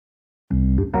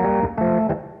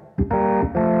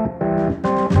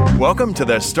Welcome to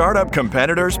the Startup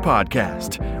Competitors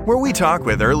Podcast, where we talk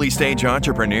with early-stage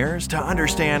entrepreneurs to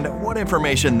understand what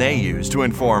information they use to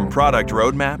inform product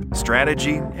roadmap,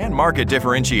 strategy, and market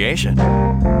differentiation.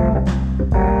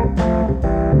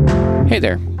 Hey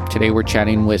there. Today we're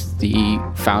chatting with the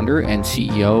founder and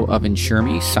CEO of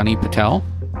InsureMe, Sunny Patel.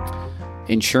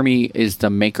 InsureMe is the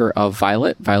maker of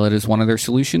Violet. Violet is one of their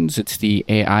solutions. It's the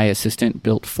AI assistant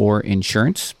built for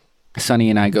insurance. Sunny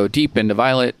and I go deep into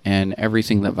Violet and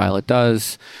everything that Violet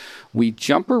does. We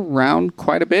jump around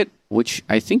quite a bit, which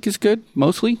I think is good,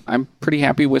 mostly. I'm pretty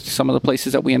happy with some of the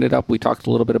places that we ended up. We talked a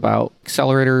little bit about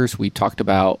accelerators. We talked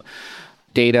about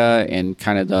data and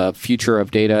kind of the future of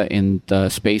data in the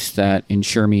space that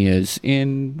InsureMe is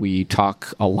in. We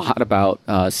talk a lot about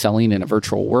selling in a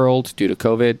virtual world due to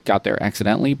COVID. Got there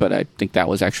accidentally, but I think that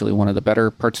was actually one of the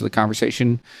better parts of the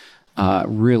conversation.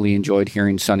 Really enjoyed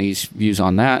hearing Sunny's views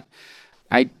on that.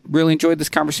 I really enjoyed this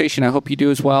conversation. I hope you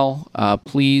do as well.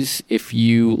 Please, if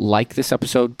you like this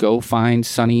episode, go find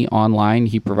Sunny online.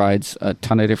 He provides a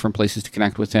ton of different places to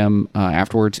connect with him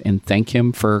afterwards and thank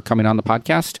him for coming on the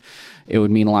podcast. It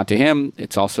would mean a lot to him.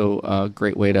 It's also a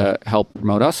great way to help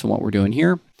promote us and what we're doing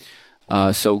here.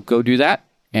 So go do that,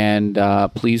 and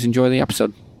please enjoy the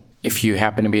episode. If you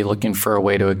happen to be looking for a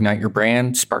way to ignite your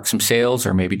brand, spark some sales,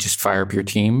 or maybe just fire up your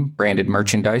team, branded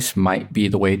merchandise might be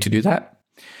the way to do that.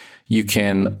 You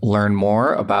can learn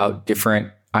more about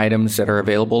different items that are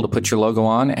available to put your logo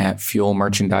on at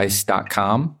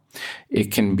fuelmerchandise.com.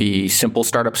 It can be simple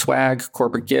startup swag,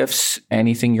 corporate gifts,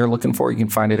 anything you're looking for. You can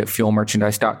find it at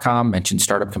fuelmerchandise.com. Mention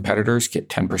Startup Competitors, get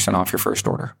 10% off your first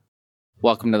order.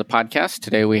 Welcome to the podcast.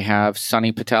 Today we have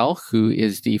Sunny Patel, who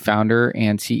is the founder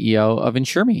and CEO of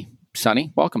InsureMe.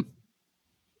 Sunny, welcome.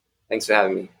 Thanks for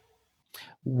having me.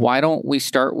 Why don't we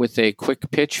start with a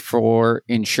quick pitch for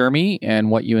InsureMe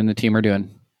and what you and the team are doing?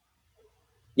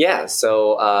 Yeah,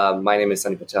 so my name is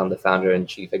Sunny Patel. I'm the founder and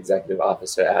chief executive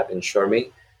officer at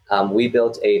InsureMe. We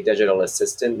built a digital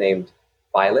assistant named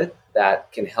Violet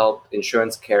that can help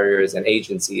insurance carriers and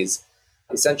agencies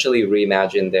essentially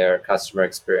reimagine their customer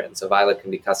experience. So Violet can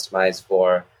be customized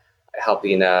for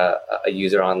helping a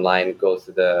user online go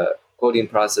through the quoting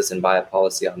process and buy a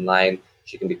policy online.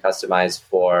 She can be customized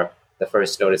for the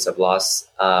first notice of loss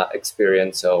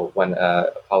experience. So when a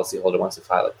policyholder wants to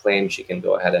file a claim, she can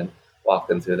go ahead and walk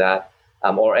them through that.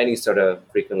 Or any sort of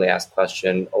frequently asked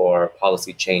question or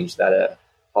policy change that a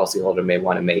policyholder may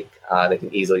want to make. They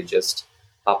can easily just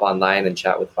hop online and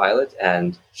chat with Violet,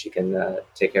 and she can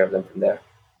take care of them from there.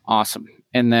 Awesome.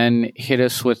 And then hit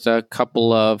us with a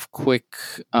couple of quick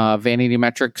vanity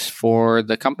metrics for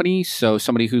the company. So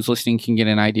somebody who's listening can get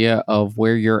an idea of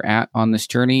where you're at on this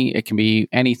journey. It can be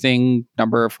anything,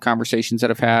 number of conversations that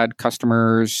I've had,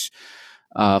 customers,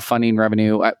 funding,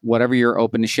 revenue, whatever you're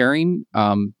open to sharing,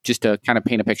 just to kind of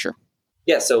paint a picture.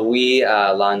 Yeah, so we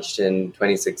launched in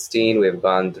 2016. We've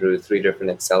gone through 3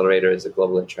 different accelerators, a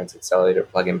global insurance accelerator,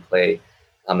 Plug and Play,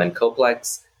 and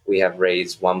Coplex. We have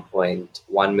raised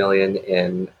 $1.1 million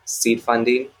in seed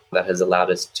funding that has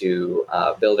allowed us to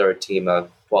build our team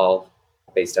of 12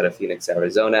 based out of Phoenix,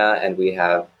 Arizona. And we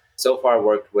have so far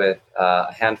worked with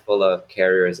a handful of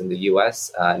carriers in the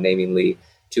US, namely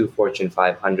 2 Fortune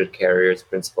 500 carriers,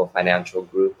 Principal Financial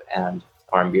Group and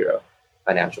Farm Bureau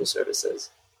Financial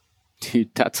Services.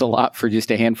 Dude, that's a lot for just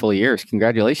a handful of years.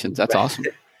 Congratulations. That's awesome.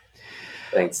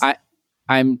 Thanks.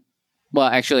 I'm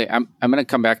going to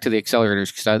come back to the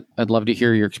accelerators because I'd love to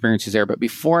hear your experiences there. But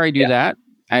before I do that,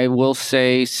 I will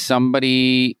say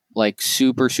somebody like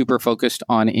super, super focused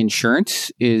on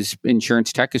insurance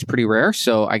tech is pretty rare.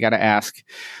 So I got to ask,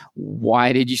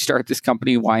 why did you start this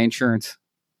company? Why insurance?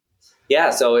 Yeah,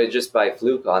 so it just by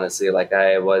fluke, honestly. Like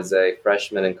I was a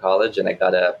freshman in college and I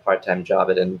got a part-time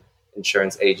job at an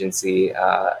insurance agency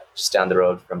just down the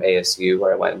road from ASU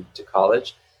where I went to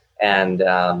college, and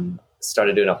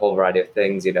started doing a whole variety of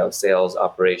things, sales,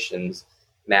 operations,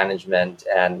 management,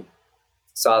 and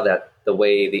saw that the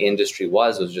way the industry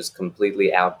was just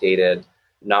completely outdated,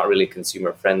 not really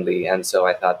consumer friendly. And so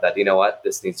I thought that,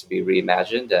 this needs to be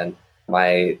reimagined. And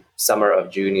my summer of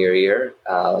junior year,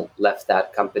 left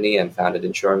that company and founded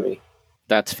InsureMe.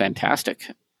 That's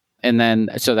fantastic. And then,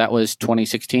 so that was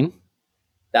 2016?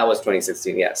 That was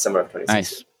 2016, yeah, summer of 2016.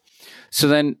 Nice. So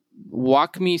then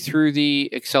walk me through the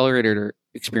accelerator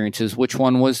experiences. Which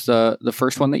one was the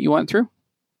first one that you went through?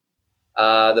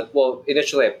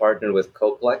 Initially I partnered with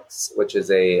Coplex, which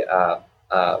is a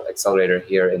accelerator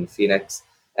here in Phoenix,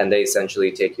 and they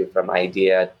essentially take you from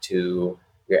idea to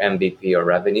your MVP or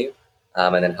revenue,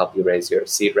 and then help you raise your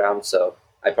seed round. So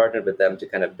I partnered with them to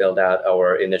kind of build out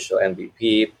our initial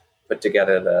MVP, put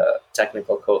together the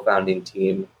technical co-founding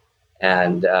team,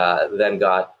 and then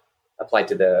got applied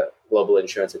to the Global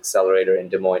Insurance Accelerator in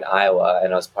Des Moines, Iowa,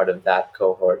 and I was part of that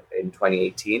cohort in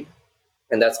 2018.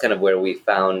 And that's kind of where we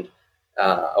found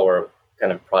our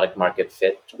kind of product market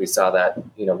fit. We saw that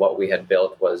what we had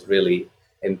built was really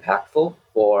impactful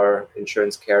for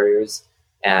insurance carriers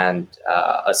and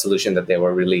a solution that they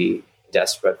were really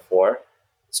desperate for.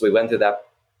 So we went through that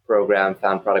program,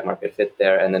 found product market fit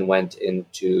there, and then went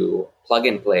into Plug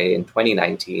and Play in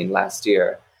 2019, last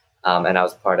year. And I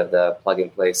was part of the Plug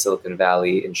and Play Silicon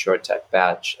Valley InsurTech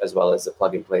batch, as well as the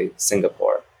Plug and Play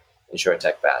Singapore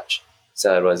InsurTech batch.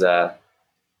 So it was a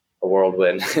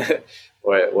whirlwind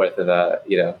worth of a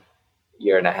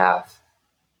year and a half.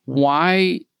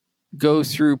 Why go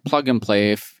through Plug and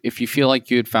Play if you feel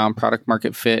like you had found product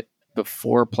market fit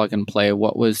before Plug and Play?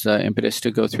 What was the impetus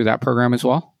to go through that program as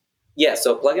well? Yeah,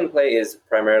 so Plug and Play is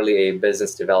primarily a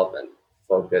business development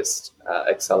focused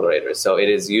accelerator. So it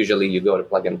is usually you go to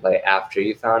Plug and Play after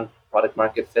you found product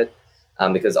market fit,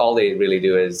 because all they really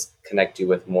do is connect you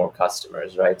with more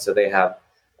customers, right? So they have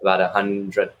about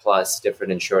 100 plus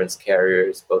different insurance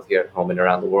carriers, both here at home and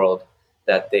around the world,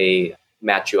 that they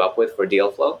match you up with for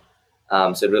deal flow.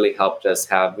 So it really helped us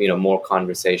have more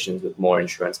conversations with more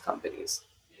insurance companies.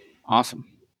 Awesome.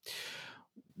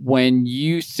 When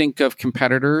you think of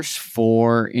competitors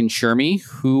for InsureMe,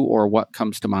 who or what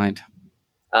comes to mind?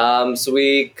 So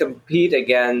we compete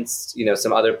against,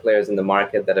 some other players in the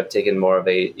market that have taken more of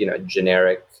a,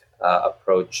 generic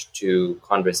approach to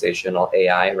conversational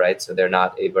AI, right? So they're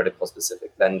not a vertical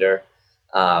specific vendor.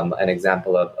 An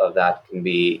example of that can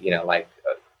be,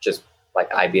 just like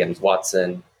IBM's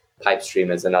Watson.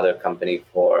 Pipestream is another company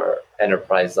for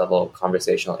enterprise level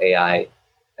conversational AI.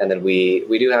 And then we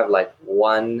do have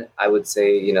one, I would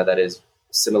say, that is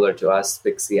similar to us,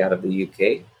 Bixi out of the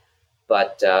UK.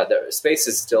 But the space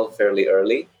is still fairly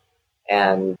early,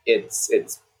 and it's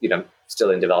still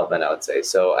in development, I would say.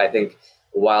 So I think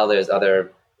while there's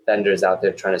other vendors out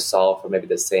there trying to solve for maybe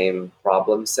the same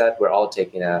problem set, we're all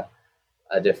taking a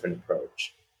different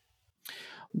approach.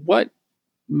 What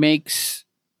makes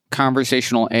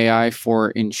conversational AI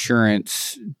for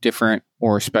insurance different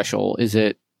or special? Is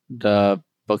it the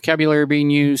vocabulary being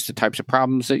used, the types of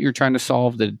problems that you're trying to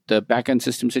solve, the backend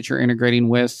systems that you're integrating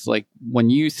with? Like, when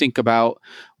you think about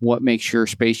what makes your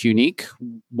space unique,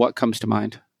 what comes to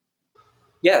mind?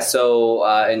 Yeah, so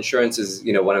insurance is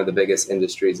one of the biggest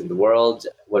industries in the world.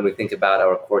 When we think about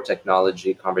our core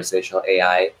technology, conversational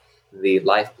AI, the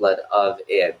lifeblood of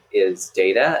it is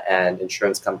data, and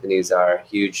insurance companies are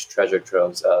huge treasure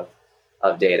troves of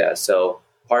data. So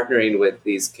partnering with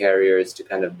these carriers to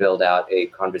kind of build out a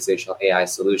conversational AI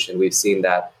solution, we've seen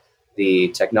that the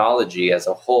technology as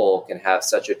a whole can have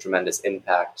such a tremendous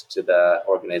impact to the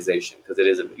organization, because it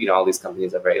is, all these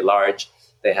companies are very large.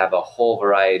 They have a whole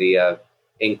variety of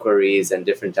inquiries and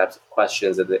different types of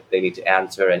questions that they need to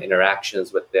answer, and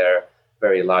interactions with their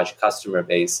very large customer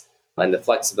base. And the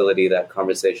flexibility that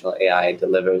conversational AI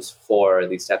delivers for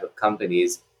these type of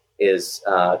companies is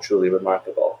truly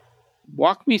remarkable.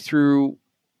 Walk me through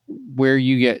where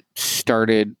you get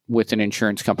started with an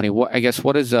insurance company. What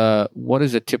does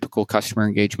a typical customer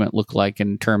engagement look like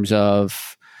in terms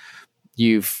of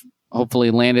you've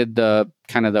hopefully landed the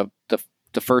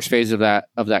first phase of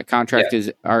that contract?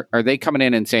 Yeah. Are they coming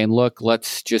in and saying, look,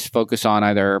 let's just focus on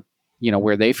either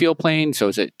where they feel pain? So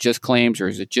is it just claims, or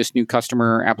is it just new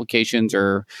customer applications,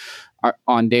 or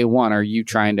on day one, are you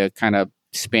trying to kind of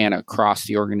span across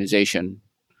the organization?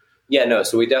 Yeah, no.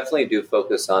 So we definitely do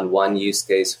focus on one use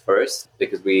case first,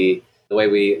 because the way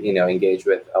we engage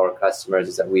with our customers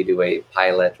is that we do a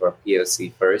pilot or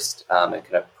POC first, and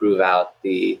kind of prove out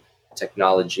the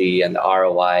technology and the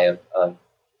ROI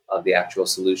of the actual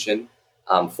solution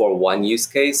for one use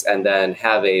case, and then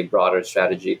have a broader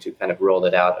strategy to kind of roll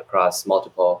it out across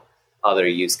multiple other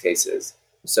use cases.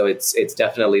 So it's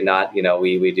definitely not,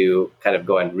 we do kind of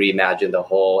go and reimagine the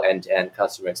whole end-to-end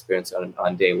customer experience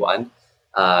on day one.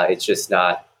 It's just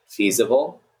not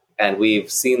feasible. And we've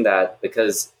seen that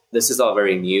because this is all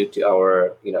very new to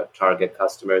our, target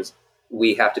customers,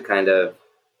 we have to kind of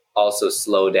also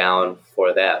slow down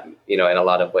for them, in a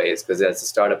lot of ways. Because as a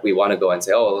startup, we want to go and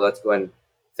say, oh, let's go and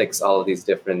fix all of these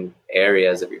different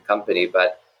areas of your company.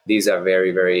 But these are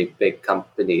very, very big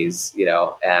companies,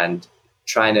 and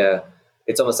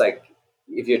it's almost like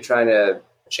if you're trying to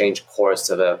change course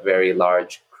of a very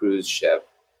large cruise ship,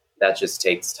 that just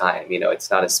takes time.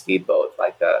 It's not a speedboat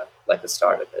like a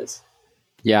startup is.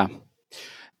 Yeah.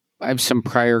 I have some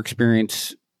prior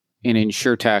experience in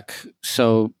InsurTech.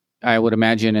 So I would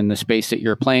imagine in the space that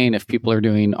you're playing, if people are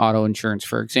doing auto insurance,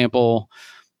 for example,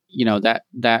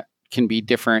 that can be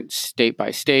different state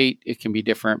by state. It can be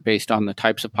different based on the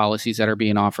types of policies that are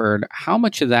being offered. How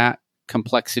much of that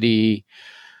complexity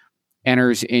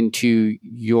enters into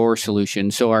your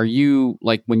solution? So are you,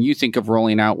 like, when you think of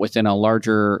rolling out within a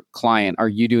larger client, are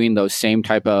you doing those same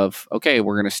type of, okay,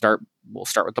 we'll start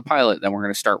with the pilot, then we're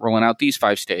going to start rolling out these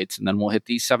 5 states, and then we'll hit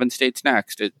these 7 states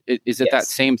next? Is it that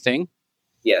same thing?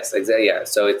 Yes, exactly. Yeah.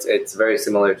 So it's very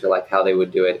similar to like how they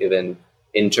would do it even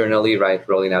internally, right?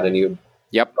 Rolling out a new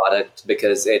product,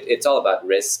 because it's all about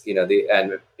risk,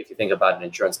 and if you think about it,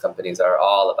 insurance companies are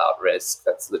all about risk.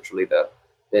 That's literally the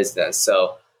business.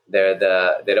 So they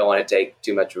don't want to take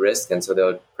too much risk, and so they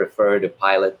would prefer to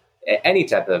pilot any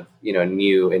type of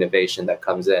new innovation that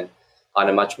comes in on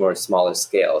a much more smaller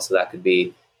scale. So it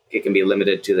can be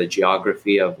limited to the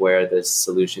geography of where this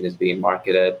solution is being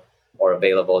marketed, or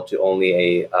available to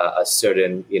only a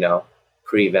certain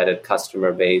pre-vetted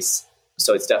customer base.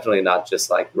 So it's definitely not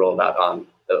just like rolled out on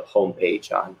the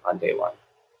homepage on day one.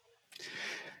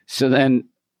 So then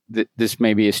this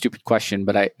may be a stupid question,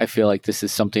 but I feel like this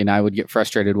is something I would get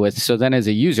frustrated with. So then as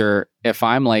a user, if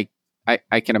I'm like,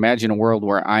 I can imagine a world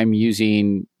where I'm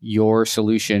using your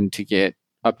solution to get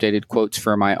updated quotes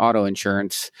for my auto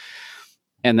insurance.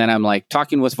 And then I'm like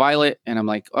talking with Violet, and I'm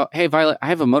like, oh, hey, Violet, I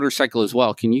have a motorcycle as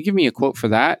well. Can you give me a quote for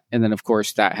that? And then, of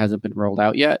course, that hasn't been rolled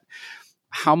out yet.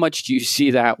 How much do you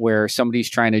see that where somebody's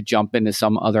trying to jump into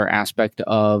some other aspect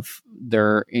of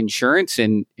their insurance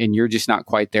and you're just not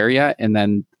quite there yet? And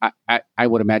then I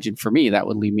would imagine for me, that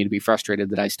would lead me to be frustrated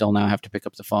that I still now have to pick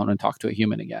up the phone and talk to a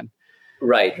human again.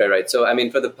 Right. So, I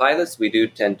mean, for the pilots, we do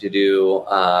tend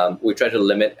to we try to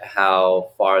limit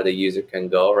how far the user can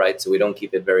go, right? So we don't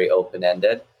keep it very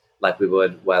open-ended like we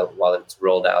would while it's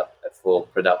rolled out at full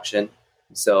production.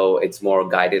 So it's more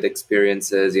guided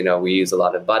experiences. We use a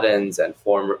lot of buttons and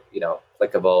form,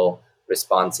 clickable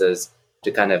responses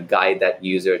to kind of guide that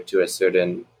user to a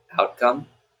certain outcome.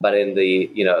 But in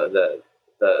the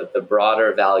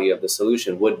broader value of the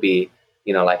solution would be,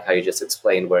 like how you just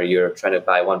explained, where you're trying to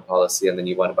buy one policy and then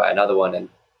you want to buy another one, and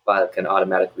Violet can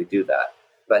automatically do that.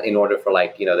 But in order for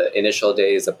the initial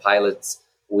days of pilots,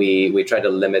 we try to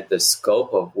limit the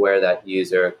scope of where that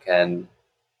user can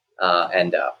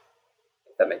end up.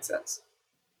 If that makes sense.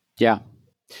 Yeah.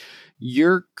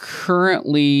 You're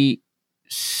currently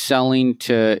selling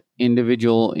to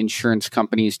individual insurance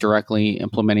companies directly,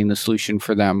 implementing the solution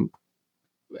for them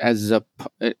this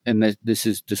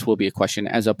will be a question,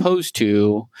 as opposed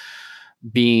to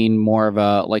being more of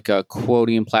a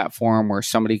quoting platform where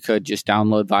somebody could just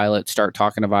download Violet, start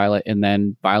talking to Violet, and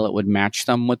then Violet would match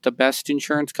them with the best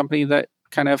insurance company that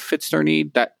kind of fits their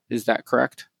need. Is that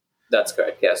correct? That's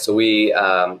correct. Yeah. So we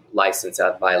license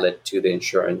out Violet to the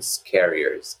insurance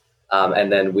carriers. And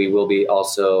then we will be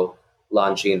also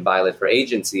launching Violet for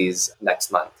agencies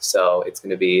next month. So it's going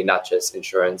to be not just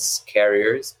insurance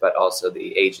carriers, but also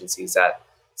the agencies that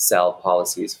sell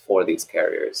policies for these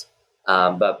carriers.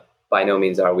 But by no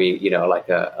means are we, like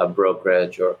a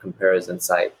brokerage or comparison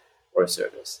site or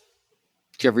service.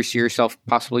 Do you ever see yourself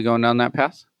possibly going down that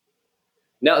path?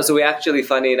 No, so we actually,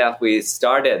 funny enough, we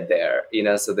started there.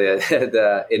 So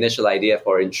the initial idea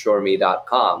for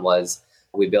InsureMe.com was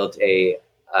we built a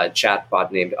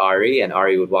chatbot named Ari, and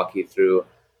Ari would walk you through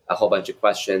a whole bunch of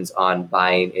questions on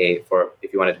buying if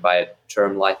you wanted to buy a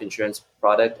term life insurance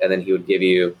product, and then he would give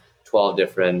you 12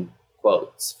 different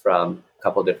quotes from a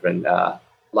couple different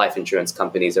life insurance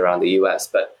companies around the US.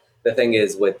 But the thing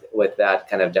is, with that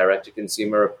kind of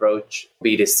direct-to-consumer approach,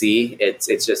 B2C,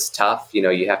 it's just tough.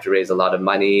 You have to raise a lot of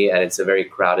money, and it's a very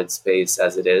crowded space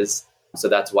as it is. So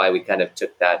that's why we kind of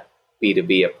took that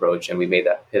B2B approach, and we made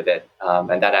that pivot.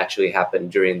 And that actually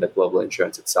happened during the Global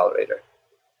Insurance Accelerator.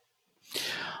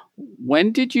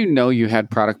 When did you know you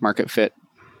had product market fit?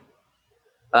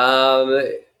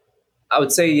 I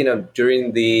would say,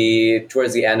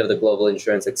 towards the end of the Global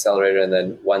Insurance Accelerator, and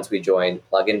then once we joined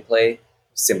Plug and Play,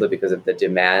 simply because of the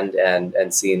demand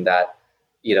and seeing that,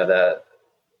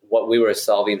 what we were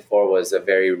solving for was a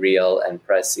very real and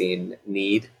pressing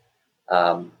need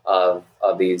of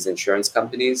these insurance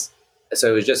companies. So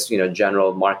it was just,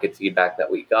 general market feedback that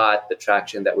we got, the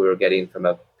traction that we were getting from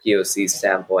a POC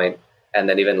standpoint, and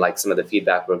then even like some of the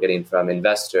feedback we're getting from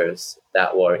investors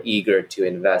that were eager to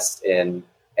invest in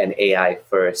an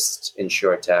AI-first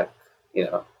insurtech,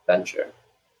 venture.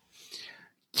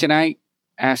 Can I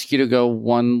ask you to go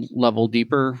one level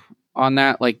deeper on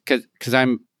that? Like, because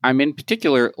I'm in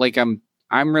particular, like I'm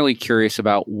really curious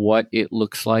about what it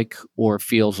looks like or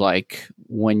feels like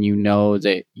when you know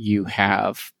that you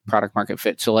have product market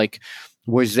fit. So like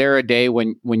Was there a day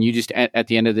when you just at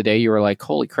the end of the day you were like,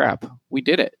 holy crap, we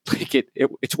did it? Like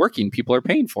it's working. People are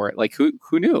paying for it. Like who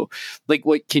knew? Like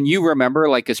what can you remember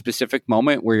like a specific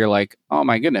moment where you're like, oh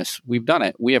my goodness, we've done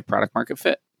it. We have product market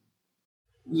fit.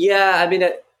 Yeah, I mean,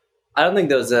 I don't think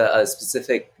there was a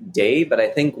specific day, but I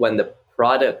think when the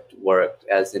product worked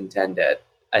as intended,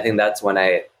 I think that's when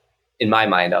in my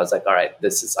mind, I was like, all right,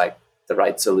 this is like the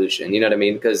right solution. You know what I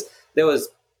mean? Because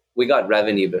we got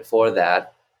revenue before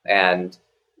that, and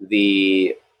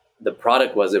the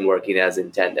product wasn't working as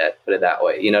intended, put it that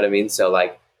way. You know what I mean? So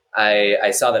like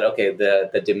I saw that, okay,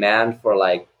 the demand for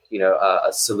like,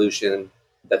 a solution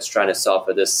that's trying to solve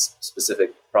for this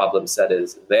specific problem set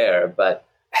is there, but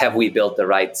have we built the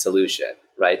right solution,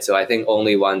 right? So I think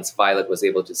only once Violet was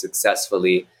able to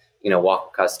successfully,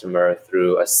 walk a customer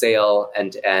through a sale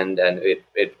end to end, and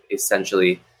it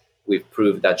essentially, we've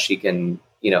proved that she can,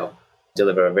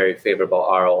 deliver a very favorable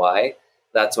ROI.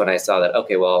 That's when I saw that,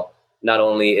 okay, well, not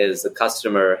only is the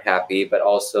customer happy, but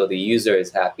also the user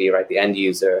is happy, right? The end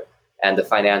user, and the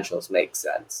financials make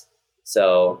sense.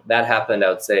 So that happened, I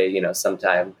would say,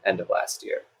 sometime end of last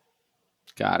year.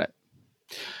 Got it.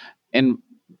 And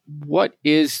what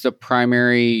is the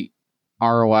primary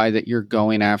ROI that you're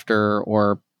going after,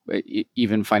 or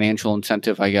even financial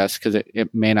incentive, I guess, because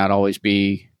it may not always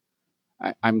be,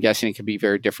 I'm guessing it can be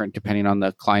very different depending on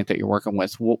the client that you're working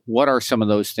with. What are some of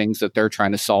those things that they're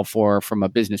trying to solve for from a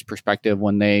business perspective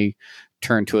when they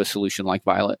turn to a solution like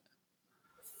Violet?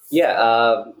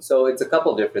 Yeah, so it's a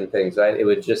couple different things, right? It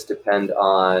would just depend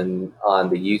on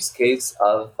the use case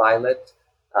of Violet.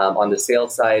 On the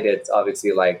sales side, it's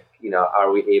obviously like,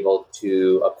 are we able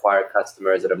to acquire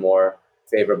customers at a more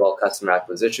favorable customer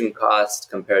acquisition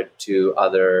cost compared to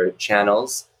other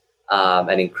channels,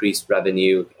 and increase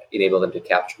revenue, enable them to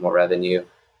capture more revenue.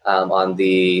 On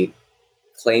the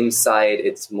claims side,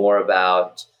 it's more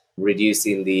about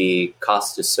reducing the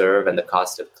cost to serve and the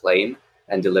cost of claim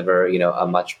and deliver, a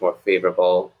much more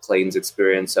favorable claims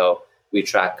experience. So we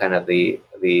track kind of the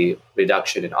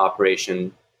reduction in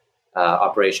operational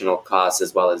costs,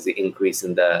 as well as the increase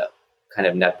in the kind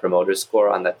of net promoter score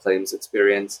on that claims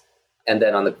experience. And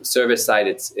then on the service side,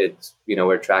 it's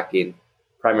we're tracking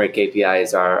primary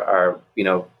KPIs are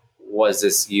was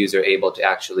this user able to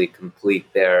actually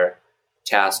complete their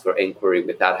task or inquiry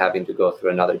without having to go through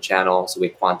another channel? So we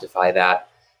quantify that,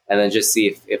 and then just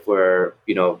see if we're,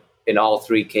 in all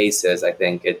three cases, I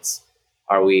think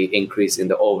are we increasing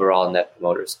the overall net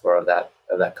promoter score of that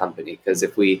company? Because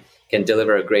if we can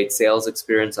deliver a great sales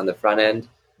experience on the front end,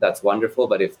 that's wonderful.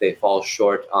 But if they fall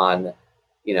short on,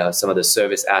 some of the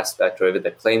service aspect or even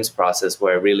the claims process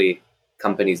where really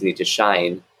companies need to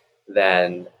shine,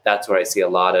 then that's where I see a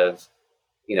lot of,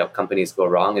 companies go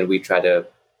wrong. And we try to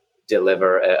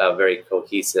deliver a very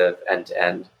cohesive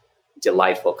end-to-end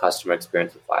delightful customer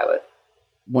experience with Violet.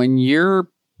 When you're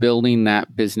building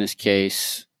that business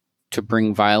case to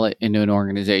bring Violet into an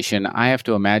organization, I have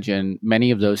to imagine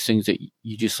many of those things that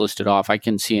you just listed off. I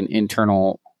can see an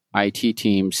internal IT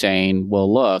team saying,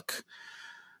 well, look,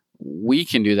 we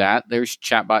can do that. There's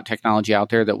chatbot technology out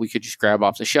there that we could just grab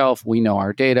off the shelf. We know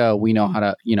our data. We know how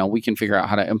to, we can figure out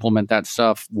how to implement that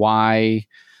stuff. Why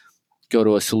go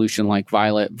to a solution like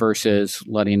Violet versus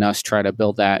letting us try to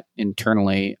build that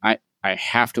internally? I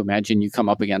have to imagine you come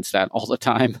up against that all the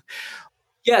time.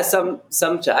 Yeah,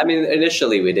 I mean,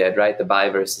 initially we did, right? The buy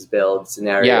versus build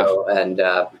scenario. Yeah. And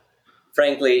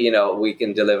frankly, we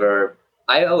can deliver.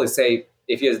 I always say,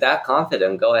 if you're that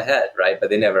confident, go ahead, right? But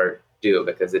they never do,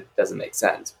 because it doesn't make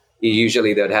sense.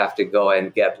 Usually they would have to go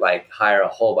and hire a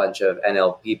whole bunch of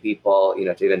NLP people,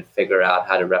 to even figure out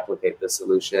how to replicate the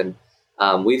solution.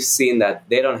 We've seen that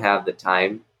they don't have the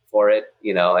time for it,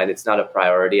 and it's not a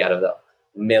priority out of the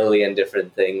million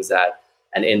different things that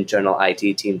an internal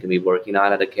IT team can be working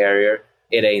on at a carrier.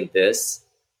 It ain't this,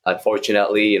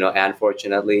 unfortunately, and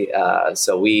fortunately.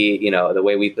 So we, the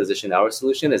way we position our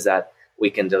solution is that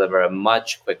we can deliver a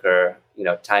much quicker,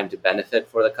 time to benefit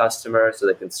for the customer, so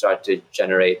they can start to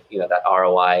generate, that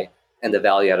ROI and the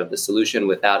value out of the solution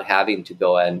without having to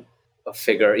go and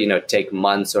take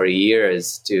months or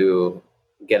years to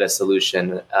get a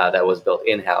solution that was built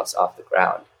in-house off the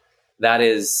ground. That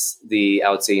is I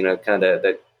would say, kind of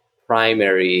the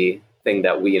primary thing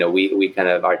that we kind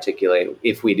of articulate.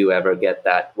 If we do ever get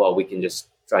that, well, we can just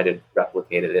try to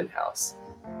replicate it in-house.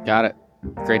 Got it.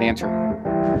 Great answer.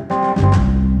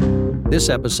 This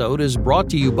episode is brought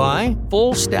to you by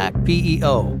Full Stack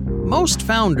PEO. Most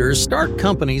founders start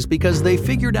companies because they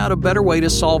figured out a better way to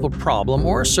solve a problem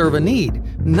or serve a need,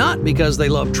 not because they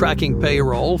love tracking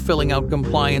payroll, filling out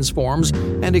compliance forms,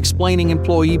 and explaining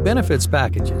employee benefits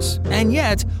packages. And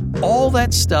yet, all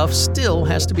that stuff still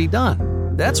has to be done.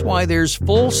 That's why there's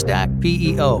Full Stack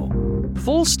PEO.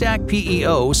 Full Stack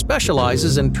PEO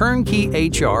specializes in turnkey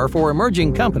HR for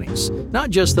emerging companies,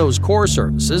 not just those core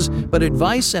services, but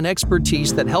advice and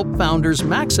expertise that help founders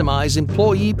maximize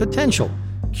employee potential.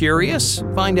 Curious?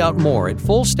 Find out more at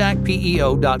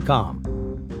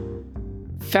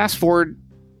fullstackpeo.com. Fast forward,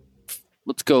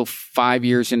 let's go 5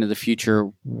 years into the future.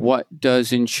 What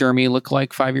does InsureMe look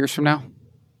like 5 years from now?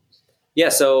 Yeah,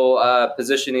 so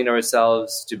positioning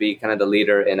ourselves to be kind of the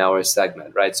leader in our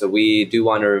segment, right? So we do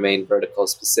want to remain vertical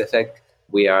specific.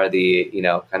 We are the,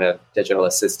 kind of digital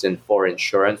assistant for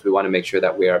insurance. We want to make sure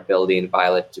that we are building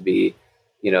Violet to be,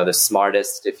 the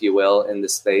smartest, if you will, in the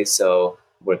space. So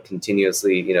we're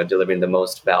continuously, delivering the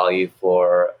most value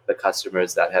for the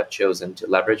customers that have chosen to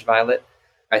leverage Violet.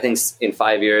 I think in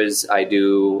 5 years, I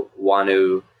do want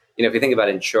to, if you think about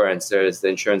insurance, there's the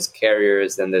insurance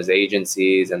carriers, then there's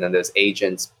agencies, and then there's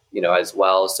agents, as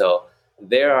well. So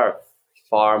there are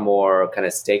far more kind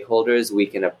of stakeholders we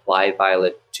can apply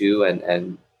Violet to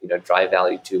and drive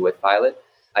value to with Violet.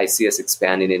 I see us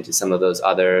expanding into some of those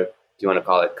other, do you want to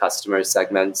call it customer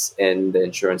segments in the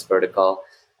insurance vertical,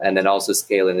 and then also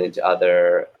scaling into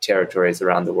other territories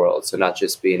around the world. So not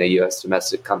just being a U.S.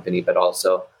 domestic company, but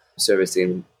also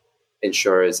servicing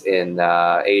insurers in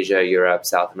Asia, Europe,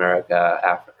 South America,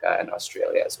 Africa, and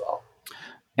Australia as well.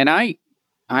 And I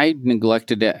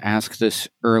neglected to ask this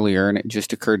earlier, and it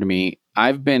just occurred to me.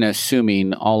 I've been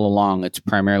assuming all along it's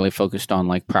primarily focused on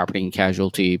like property and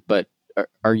casualty, but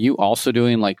are you also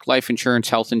doing like life insurance,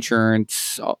 health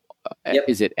insurance? Yep.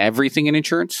 Is it everything in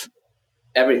insurance?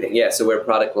 Everything, yeah. So we're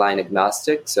product line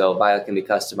agnostic. So Violet can be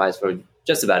customized for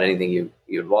just about anything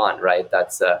you'd want, right?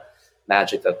 That's the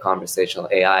magic of conversational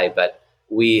AI. But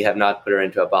we have not put her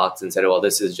into a box and said, well,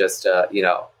 this is just a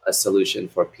solution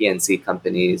for PNC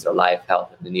companies or life,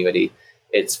 health, and annuity.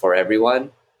 It's for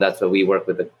everyone. That's what we work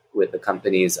with the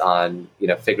companies on,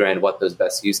 figuring what those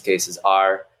best use cases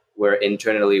are. We're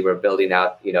building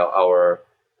out, our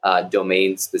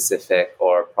domain specific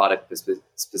or product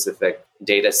specific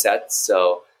data sets.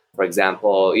 So, for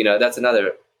example, that's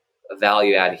another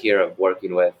value add here of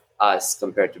working with us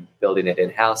compared to building it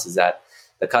in-house, is that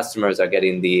the customers are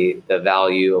getting the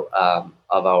value of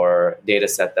our data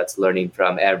set that's learning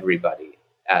from everybody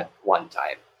at one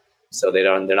time. So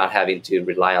they're not having to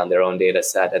rely on their own data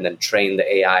set and then train the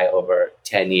AI over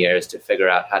 10 years to figure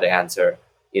out how to answer,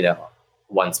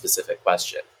 one specific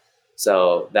question.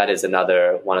 So that is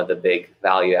another one of the big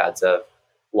value adds of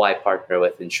why partner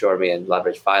with InsureMe and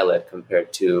leverage Violet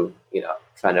compared to,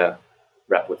 trying to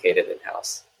replicate it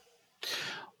in-house.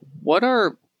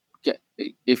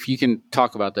 If you can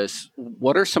talk about this,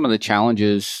 what are some of the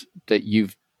challenges that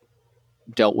you've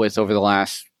dealt with over the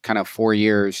last kind of 4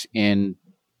 years in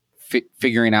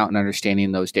figuring out and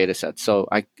understanding those data sets? So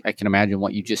I can imagine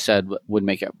what you just said would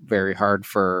make it very hard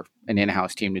for an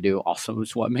in-house team to do. Also,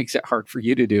 is what makes it hard for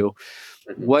you to do.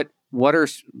 Mm-hmm. What are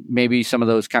maybe some of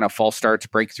those kind of false starts,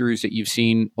 breakthroughs that you've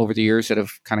seen over the years that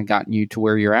have kind of gotten you to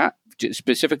where you're at,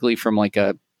 specifically from like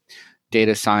a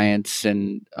data science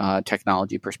and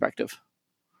technology perspective?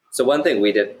 So one thing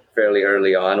we did fairly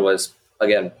early on was,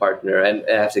 again, partner. And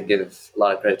I have to give a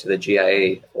lot of credit to the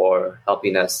GIA for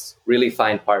helping us really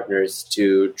find partners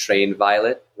to train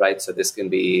Violet, right? So this can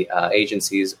be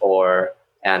agencies or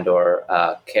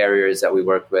carriers that we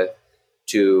work with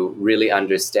to really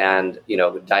understand,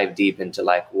 dive deep into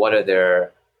like what are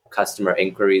their customer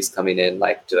inquiries coming in,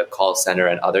 like to the call center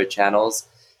and other channels,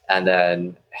 and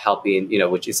then helping,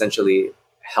 which essentially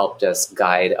helped us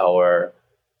guide our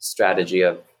strategy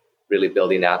of really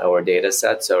building out our data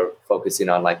set. So focusing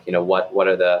on like, what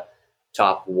are the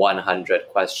top 100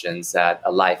 questions that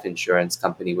a life insurance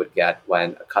company would get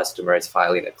when a customer is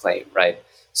filing a claim, right?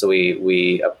 So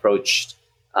we approached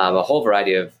a whole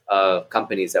variety of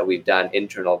companies that we've done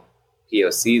internal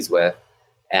POCs with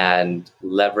and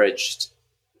leveraged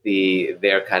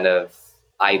their kind of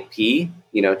IP,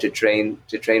 to train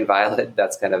Violet.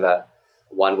 That's kind of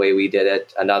one way we did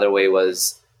it. Another way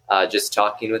was just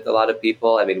talking with a lot of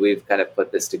people. I mean, we've kind of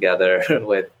put this together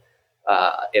with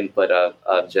input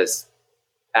of just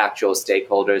actual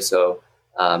stakeholders. So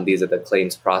these are the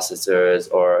claims processors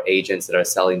or agents that are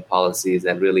selling policies,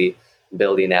 and really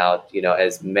building out,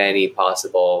 as many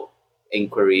possible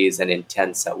inquiries and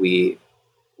intents that we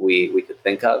could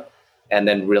think of, and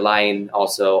then relying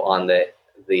also on the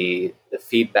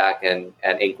feedback and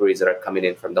inquiries that are coming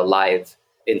in from the live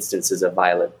instances of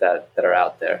Violet that are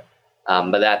out there.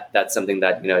 But that's something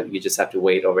that, you just have to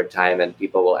wait over time, and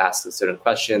people will ask a certain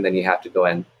question. Then you have to go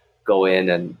in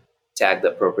and tag the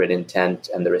appropriate intent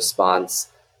and the response.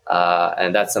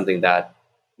 And that's something that,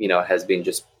 has been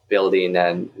just building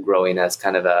and growing as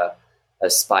kind of a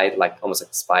spider, like almost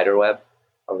like a spider web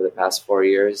over the past 4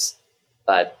 years.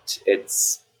 But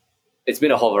it's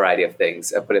been a whole variety of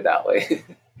things. I put it that way.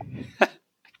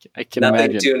 I can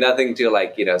imagine. Nothing too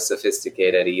like,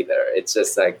 sophisticated either. It's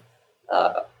just like,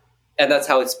 and that's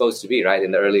how it's supposed to be, right?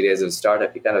 In the early days of a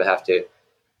startup, you kind of have to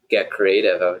get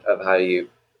creative of how you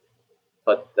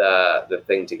put the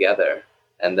thing together.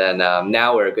 And then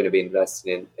now we're going to be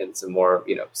investing in some more,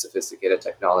 sophisticated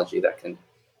technology that can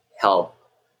help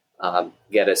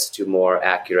get us to more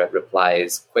accurate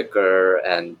replies quicker,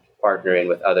 and partnering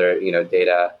with other,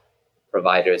 data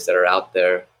providers that are out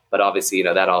there. But obviously,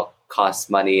 that all costs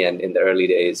money. And in the early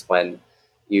days when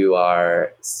you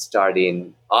are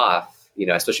starting off,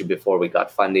 especially before we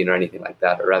got funding or anything like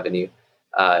that or revenue,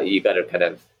 you got to kind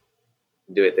of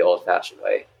do it the old-fashioned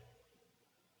way.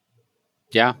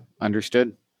 Yeah,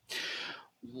 understood.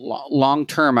 Long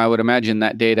term, I would imagine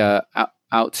that data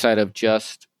outside of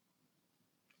just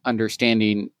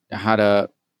understanding how to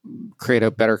create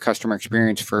a better customer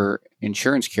experience for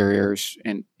insurance carriers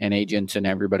and agents and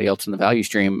everybody else in the value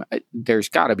stream, there's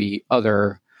got to be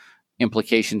other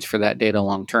implications for that data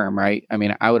long term, right? I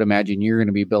mean, I would imagine you're going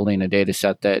to be building a data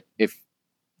set that if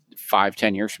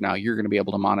 5-10 years from now, you're going to be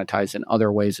able to monetize in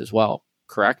other ways as well,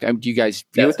 correct? Do you guys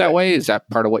view it that way? Is that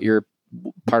part of what you're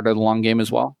part of the long game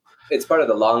as well? It's part of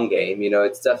the long game.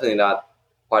 It's definitely not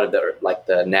part of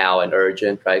the now and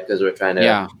urgent, right? Because we're trying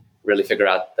to really figure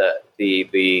out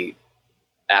the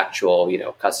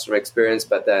actual, customer experience.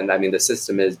 But then, I mean, the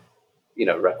system is,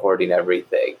 recording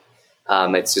everything.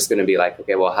 It's just going to be like,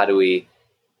 okay, well, how do we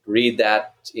read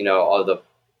that, all the,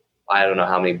 I don't know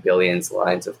how many billions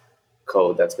lines of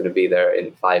code that's going to be there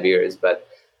in 5 years, but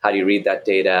how do you read that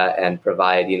data and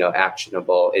provide,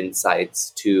 actionable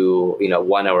insights to,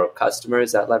 our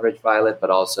customers that leverage Violet, but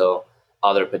also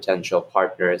other potential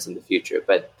partners in the future.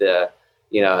 But the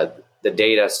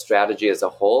data strategy as a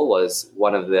whole was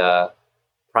one of the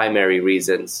primary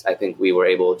reasons I think we were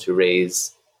able to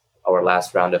raise our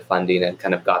last round of funding and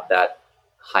kind of got that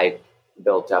hype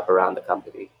built up around the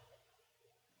company.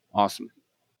 Awesome.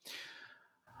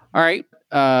 All right.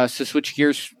 So switch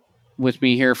gears with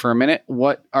me here for a minute.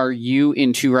 What are you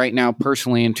into right now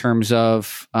personally in terms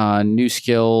of new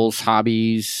skills,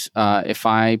 hobbies? If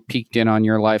I peeked in on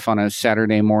your life on a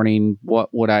Saturday morning,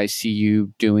 what would I see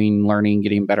you doing, learning,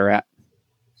 getting better at?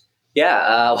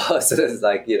 Yeah, so there's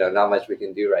not much we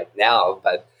can do right now,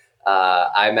 but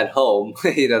I'm at home,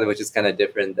 which is kind of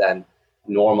different than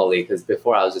normally, because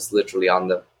before I was just literally on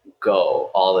the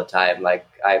go all the time. Like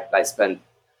I spent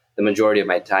the majority of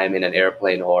my time in an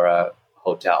airplane or a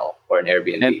hotel or an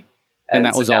Airbnb. And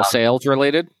that was all sales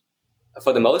related?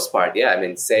 For the most part, yeah. I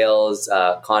mean, sales,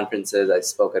 conferences, I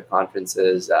spoke at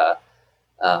conferences. I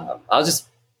was just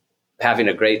having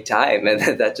a great time,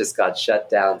 and that just got shut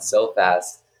down so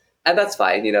fast. And that's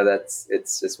fine,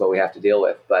 it's just what we have to deal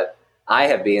with. But I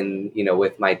have been,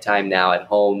 with my time now at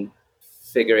home,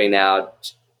 figuring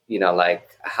out,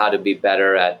 how to be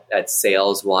better at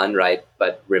sales, right?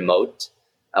 But remote,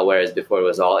 whereas before it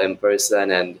was all in person.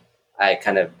 And I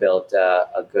kind of built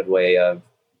a good way of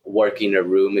working a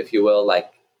room, if you will,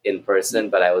 like in person,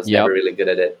 but I was never really good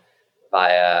at it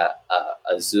via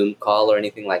a Zoom call or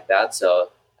anything like that.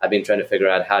 So I've been trying to figure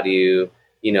out how do you,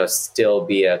 still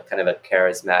be a kind of a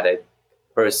charismatic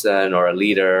person or a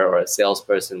leader or a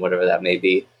salesperson, whatever that may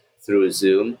be, through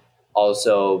Zoom.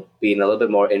 Also being a little bit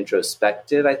more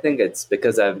introspective. I think it's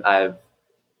because I've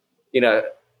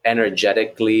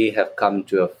energetically have come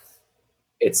to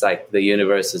it's like the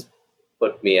universe has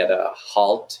put me at a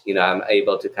halt. I'm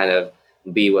able to kind of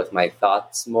be with my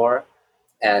thoughts more.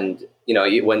 And,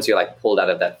 once you're like pulled out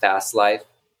of that fast life,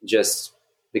 just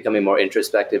becoming more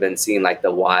introspective and seeing like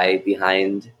the why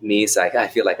behind me. So I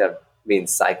feel like I've been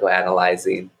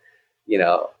psychoanalyzing,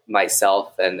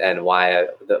 myself and why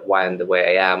I'm the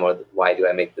way I am, or why do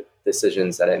I make the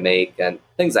decisions that I make and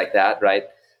things like that. Right.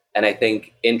 And I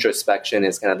think introspection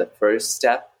is kind of the first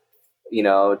step,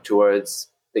 towards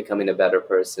becoming a better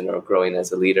person or growing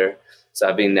as a leader. So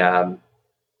I've been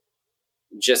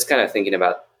just kind of thinking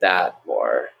about that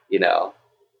more,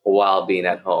 while being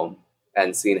at home,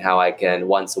 and seeing how I can,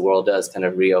 once the world does kind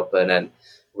of reopen and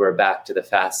we're back to the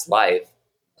fast life,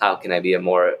 how can I be a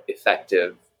more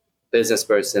effective business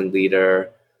person, leader,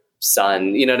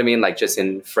 son, you know what I mean? Like just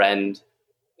friend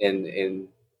in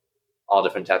all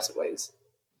different types of ways.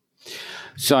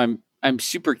 So I'm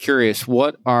super curious,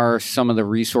 what are some of the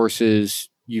resources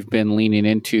you've been leaning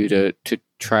into to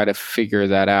try to figure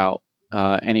that out?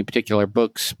 Any particular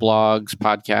books, blogs,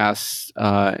 podcasts,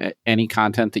 any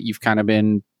content that you've kind of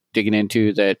been digging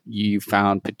into that you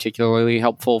found particularly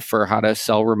helpful for how to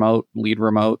sell remote, lead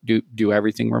remote, do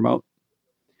everything remote?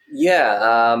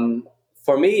 Yeah.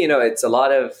 For me, it's a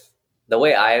lot of the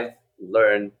way I've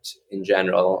learned in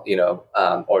general,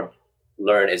 or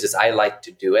learn is just I like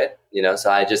to do it, so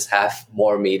I just have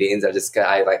more meetings.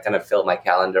 I like kind of fill my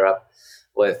calendar up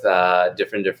with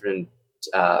different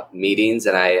meetings,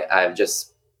 and I've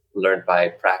just learned by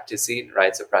practicing,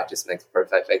 right? So practice makes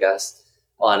perfect, I guess.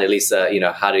 On at least,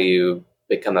 how do you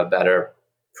become a better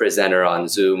presenter on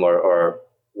Zoom or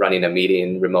running a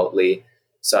meeting remotely?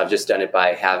 So I've just done it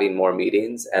by having more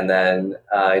meetings. And then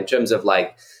in terms of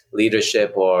like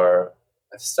leadership or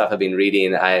stuff I've been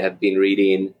reading, I have been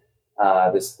reading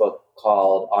this book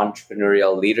called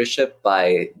Entrepreneurial Leadership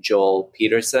by Joel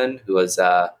Peterson, who was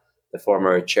the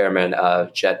former chairman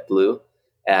of JetBlue.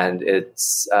 And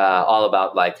it's all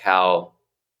about like how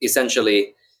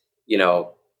essentially,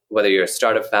 whether you're a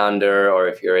startup founder or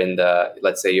if you're in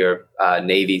let's say you're a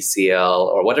Navy SEAL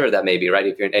or whatever that may be, right?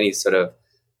 If you're in any sort of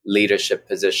leadership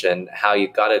position, how you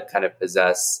got to kind of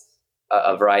possess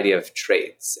a variety of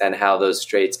traits and how those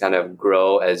traits kind of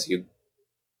grow as you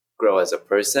grow as a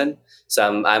person.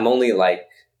 So I'm only like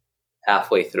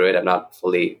halfway through it. I'm not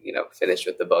fully, finished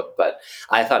with the book, but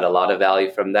I found a lot of value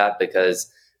from that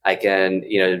because I can,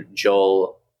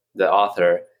 Joel, the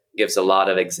author, gives a lot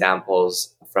of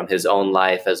examples from his own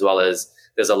life, as well as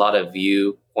there's a lot of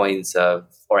viewpoints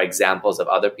or examples of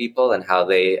other people and how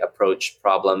they approach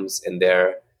problems in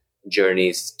their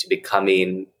journeys to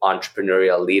becoming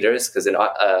entrepreneurial leaders. Because an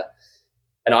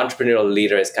entrepreneurial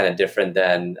leader is kind of different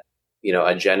than,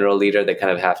 a general leader. They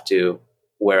kind of have to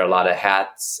wear a lot of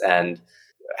hats and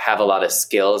have a lot of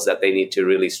skills that they need to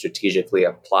really strategically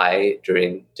apply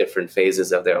during different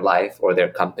phases of their life or their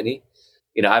company.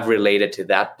 I've related to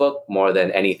that book more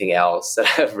than anything else that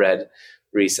I've read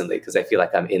recently because I feel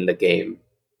like I'm in the game,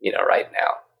 right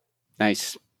now.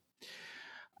 Nice.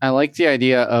 I like the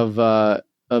idea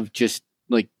of just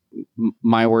like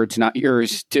my words, not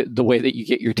yours. The way that you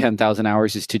get your 10,000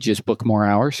 hours is to just book more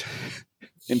hours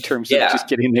in terms of just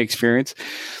getting the experience.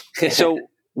 So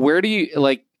where do you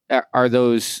are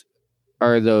those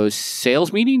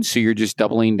sales meetings? So you're just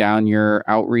doubling down your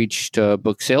outreach to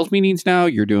book sales meetings now?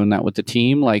 You're doing that with the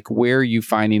team? Like, where are you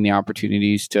finding the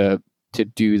opportunities to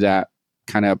do that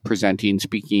kind of presenting,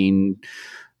 speaking,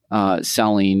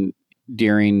 selling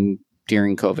during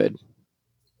COVID?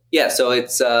 Yeah, so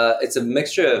it's a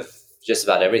mixture of just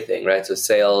about everything, right? So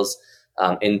sales,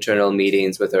 internal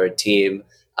meetings with our team.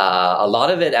 A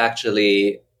lot of it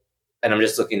actually, and I'm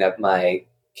just looking at my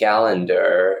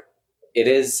calendar, it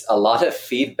is a lot of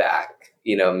feedback,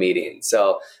 meetings.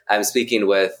 So I'm speaking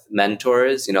with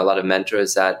mentors, a lot of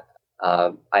mentors that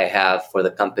I have for the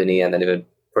company, and then even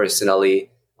personally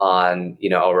on,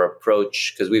 our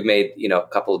approach, because we've made, a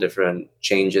couple different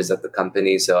changes at the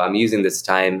company. So I'm using this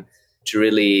time to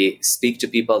really speak to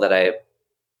people that I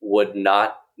would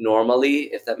not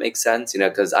normally, if that makes sense,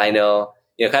 because I know,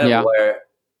 where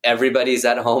everybody's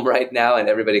at home right now and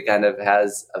everybody kind of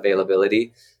has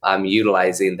availability. I'm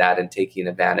utilizing that and taking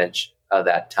advantage of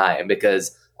that time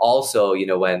because also,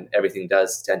 when everything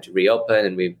does tend to reopen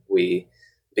and we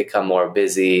become more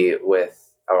busy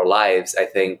with our lives, I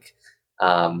think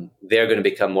they're going to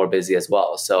become more busy as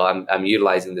well. So I'm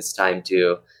utilizing this time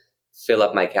to fill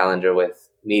up my calendar with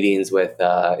meetings with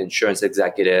insurance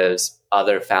executives,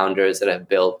 other founders that have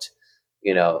built,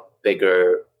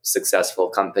 bigger, successful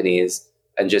companies,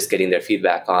 and just getting their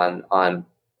feedback on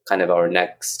kind of our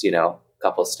next,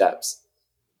 couple steps.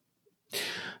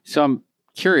 So I'm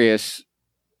curious,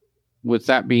 with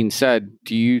that being said,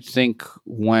 do you think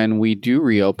when we do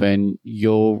reopen,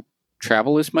 you'll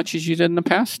travel as much as you did in the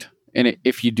past? And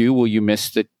if you do, will you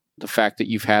miss the fact that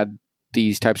you've had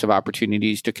these types of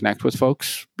opportunities to connect with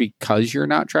folks because you're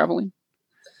not traveling?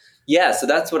 Yeah, so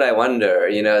that's what I wonder.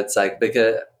 It's like,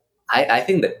 because I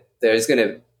think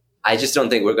that I just don't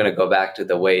think we're going to go back to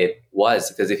the way it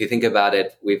was. Because if you think about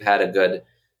it, we've had a good,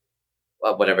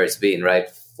 whatever it's been, right?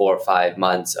 4 or 5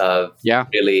 months of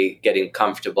really getting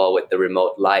comfortable with the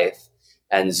remote life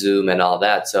and Zoom and all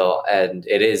that. So, and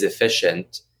it is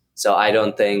efficient. So I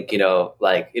don't think,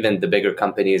 even the bigger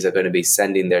companies are going to be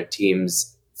sending their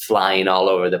teams flying all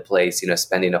over the place,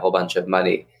 spending a whole bunch of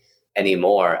money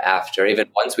anymore even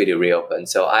once we do reopen.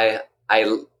 So I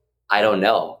don't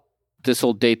know. This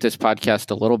will date this podcast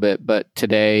a little bit, but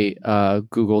today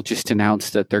Google just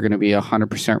announced that they're going to be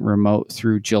 100% remote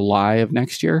through July of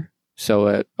next year.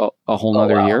 So a whole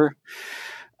nother year,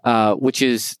 which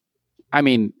is,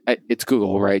 it's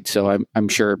Google, right? So I'm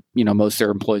sure, most of their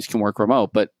employees can work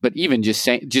remote, but even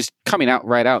just coming out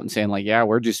right out and saying like, yeah,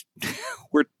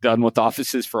 we're done with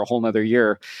offices for a whole nother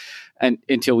year. and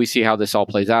until we see how this all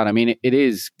plays out. I mean, it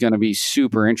is going to be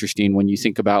super interesting when you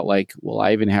think about like, will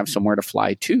I even have somewhere to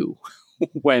fly to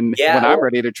when I'm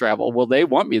ready to travel? Will they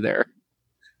want me there?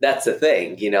 That's the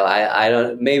thing, I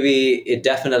don't, maybe it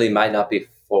definitely might not be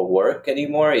for work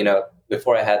anymore.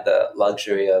 Before I had the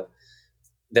luxury of,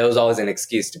 there was always an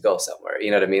excuse to go somewhere, you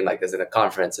know what I mean? Like, as in a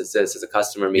conference, as a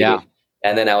customer meeting. Yeah.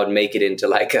 And then I would make it into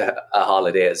like a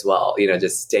holiday as well,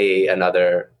 just stay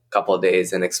another couple of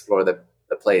days and explore the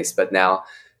place. But now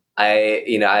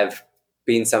I've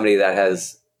been somebody that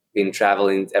has been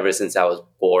traveling ever since I was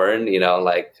born,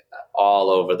 like all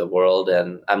over the world.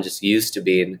 And I'm just used to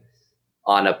being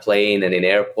on a plane and in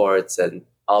airports and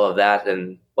all of that.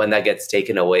 And when that gets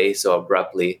taken away so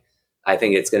abruptly, I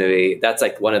think that's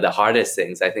like one of the hardest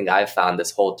things I think I've found this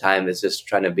whole time, is just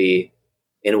trying to be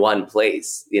in one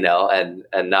place,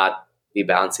 and not be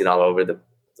bouncing all over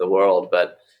the world.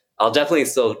 But I'll definitely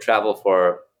still travel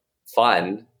for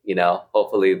fun,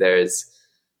 hopefully there's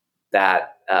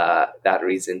that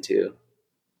reason too.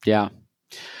 Yeah.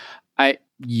 I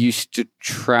used to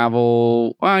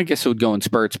travel, well, I guess it would go in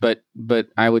spurts, but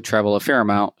I would travel a fair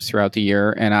amount throughout the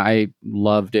year, and I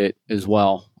loved it as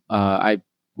well. I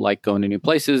like going to new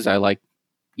places. I like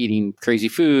eating crazy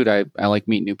food. I like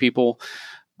meeting new people.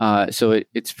 So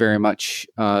it's very much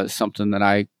something that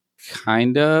I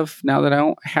kind of, now that I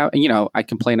don't have, I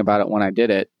complain about it when I did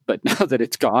it, but now that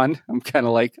it's gone, I'm kind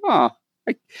of like,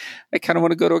 I kind of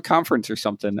want to go to a conference or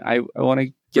something. I want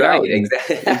to get out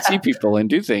and see people and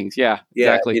do things. Yeah,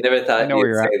 exactly. You never thought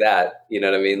you'd say that. You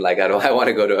know what I mean? Like, I want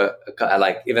to go to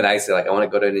even I say, like, I want to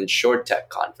go to an InsurTech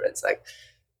conference. Like,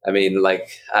 I mean, like,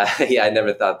 I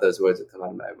never thought those words would come out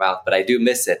of my mouth, but I do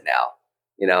miss it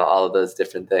now, all of those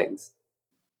different things.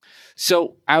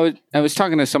 So I was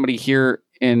talking to somebody here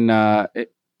in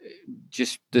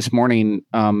just this morning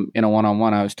in a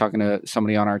one-on-one. I was talking to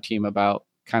somebody on our team about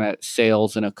kind of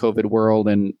sales in a COVID world.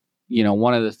 And,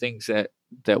 one of the things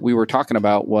that we were talking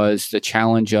about was the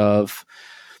challenge of,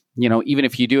 even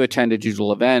if you do attend a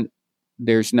digital event,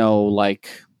 there's no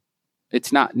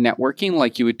it's not networking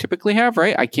like you would typically have,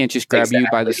 right? I can't just grab you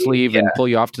by the sleeve and pull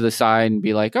you off to the side and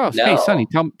be like, oh, hey, Sonny,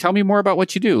 tell me more about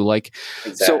what you do. Like,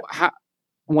 so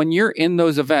when you're in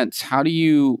those events, how do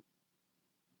you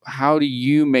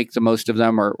make the most of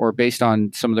them, or based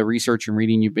on some of the research and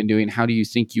reading you've been doing, how do you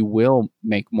think you will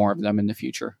make more of them in the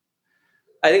future?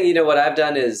 I think, what I've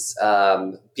done is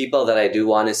people that I do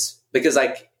want to, because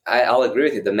I'll agree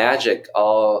with you. The magic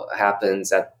all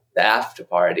happens at the after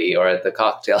party or at the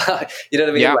cocktail. You know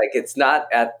what I mean? Yeah. Like, it's not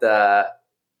at the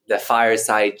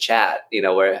fireside chat,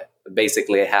 where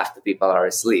basically half the people are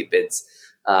asleep.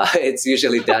 It's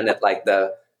usually done at like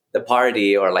the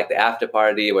party or like the after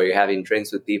party where you're having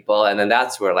drinks with people. And then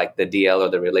that's where like the deal or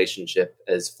the relationship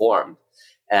is formed.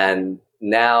 And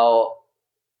now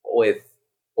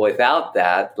without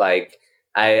that, like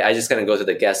I just kind of go to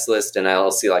the guest list and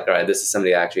I'll see like, all right, this is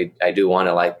somebody I do want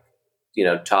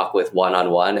to talk with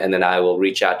one-on-one. And then I will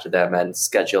reach out to them and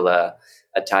schedule a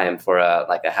time for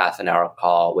a half an hour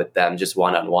call with them, just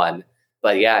one-on-one.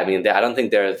 But yeah, I mean, I don't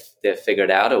think they've figured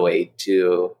out a way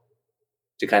to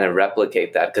kind of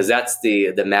replicate that, because that's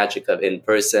the magic of in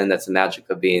person. That's the magic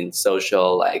of being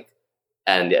social,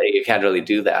 and you can't really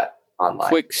do that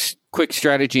online. Quick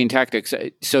strategy and tactics.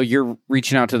 So you're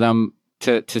reaching out to them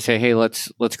to say, hey,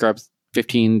 let's grab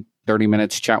 15, 30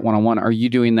 minutes, chat one-on-one. Are you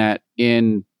doing that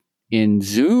in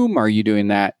Zoom? Are you doing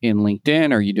that in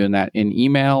LinkedIn? Are you doing that in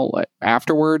email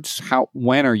afterwards?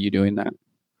 When are you doing that?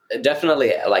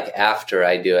 Definitely after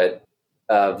I do it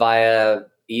via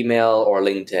email or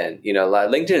LinkedIn.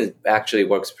 LinkedIn actually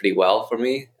works pretty well for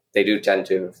me. They do tend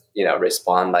to,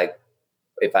 respond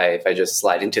if I just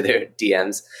slide into their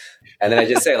DMs, and then I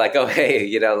just say oh, hey,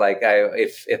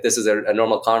 if this is a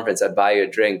normal conference, I'd buy you a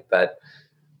drink, but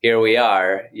here we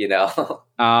are,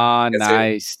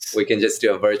 nice. We can just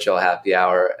do a virtual happy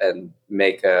hour and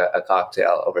make a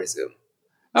cocktail over Zoom.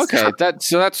 Okay,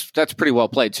 that's pretty well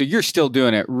played. So you're still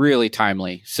doing it really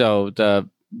timely. So the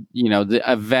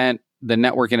event, the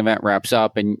networking event wraps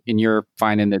up, and you're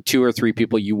finding the 2 or 3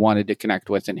 people you wanted to connect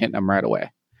with and hitting them right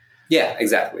away. Yeah,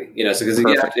 exactly. So because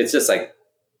it's just like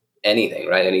anything,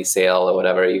 right? Any sale or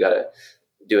whatever, you got to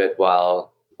do it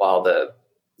while the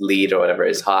lead or whatever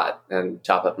is hot and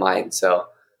top of mind. So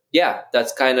yeah,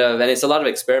 that's kind of, and it's a lot of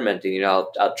experimenting.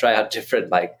 I'll try out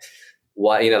different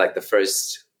the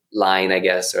first line, I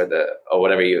guess, or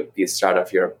whatever you start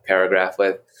off your paragraph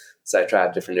with. So I try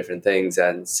out different things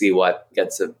and see what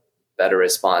gets a better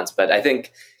response. But I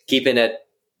think keeping it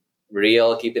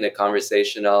real, keeping it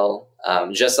conversational,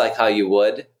 just like how you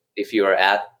would if you were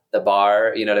at the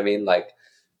bar, you know what I mean? Like,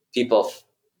 people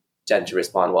tend to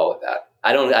respond well with that.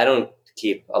 I don't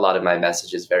keep a lot of my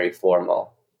messages very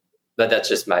formal, but that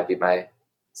just might be my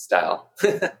style.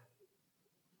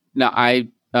 No, I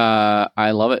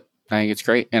love it. I think it's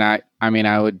great. And I mean,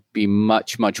 I would be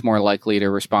much, much more likely to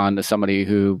respond to somebody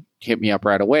who hit me up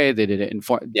right away. They did it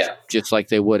just like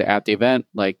they would at the event.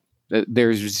 Like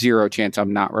there's zero chance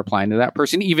I'm not replying to that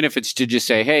person, even if it's to just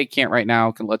say, hey, can't right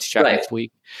now. Let's chat next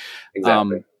week.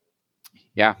 Exactly.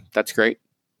 Yeah, that's great.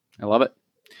 I love it.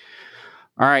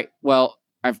 All right. Well,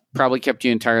 I've probably kept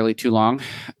you entirely too long.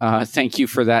 Thank you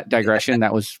for that digression.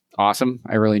 That was awesome.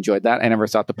 I really enjoyed that. I never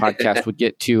thought the podcast would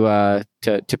get to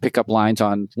pick up lines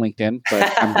on LinkedIn,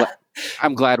 but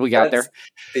I'm glad we got there.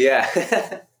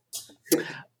 Yeah.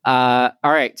 All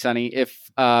right, Sonny.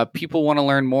 If people want to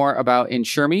learn more about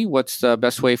InsureMe, what's the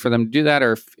best way for them to do that?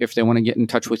 Or if they want to get in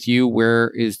touch with you, where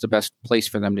is the best place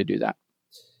for them to do that?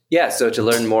 Yeah. So to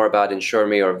learn more about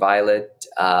InsureMe or Violet,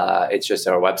 it's just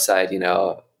our website,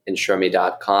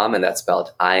 InsureMe.com, and that's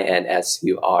spelled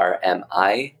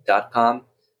INSURMI.com.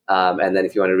 And then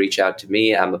if you want to reach out to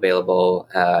me, I'm available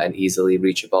and easily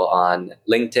reachable on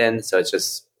LinkedIn. So it's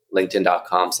just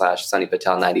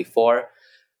linkedin.com/SunnyPatel94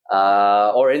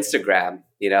 or Instagram,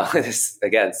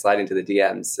 again, slide into the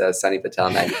DMs,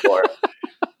 SunnyPatel94.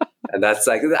 And that's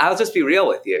like, I'll just be real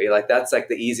with you. That's like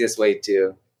the easiest way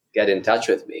to get in touch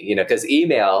with me, because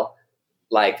email,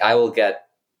 I will get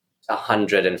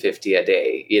 150 a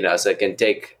day, so it can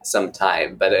take some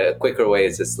time, but a quicker way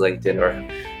is just LinkedIn or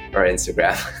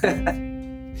Instagram.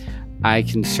 I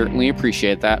can certainly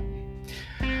appreciate that.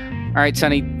 All right,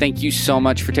 Sonny, thank you so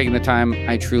much for taking the time.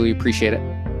 I truly appreciate it.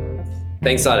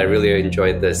 Thanks a lot. I really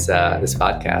enjoyed this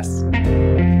podcast.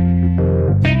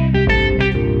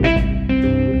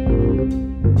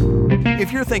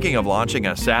 If you're thinking of launching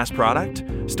a SaaS product,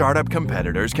 Startup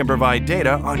Competitors can provide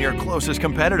data on your closest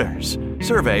competitors,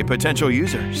 survey potential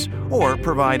users, or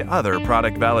provide other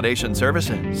product validation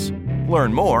services.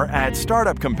 Learn more at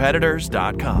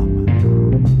startupcompetitors.com.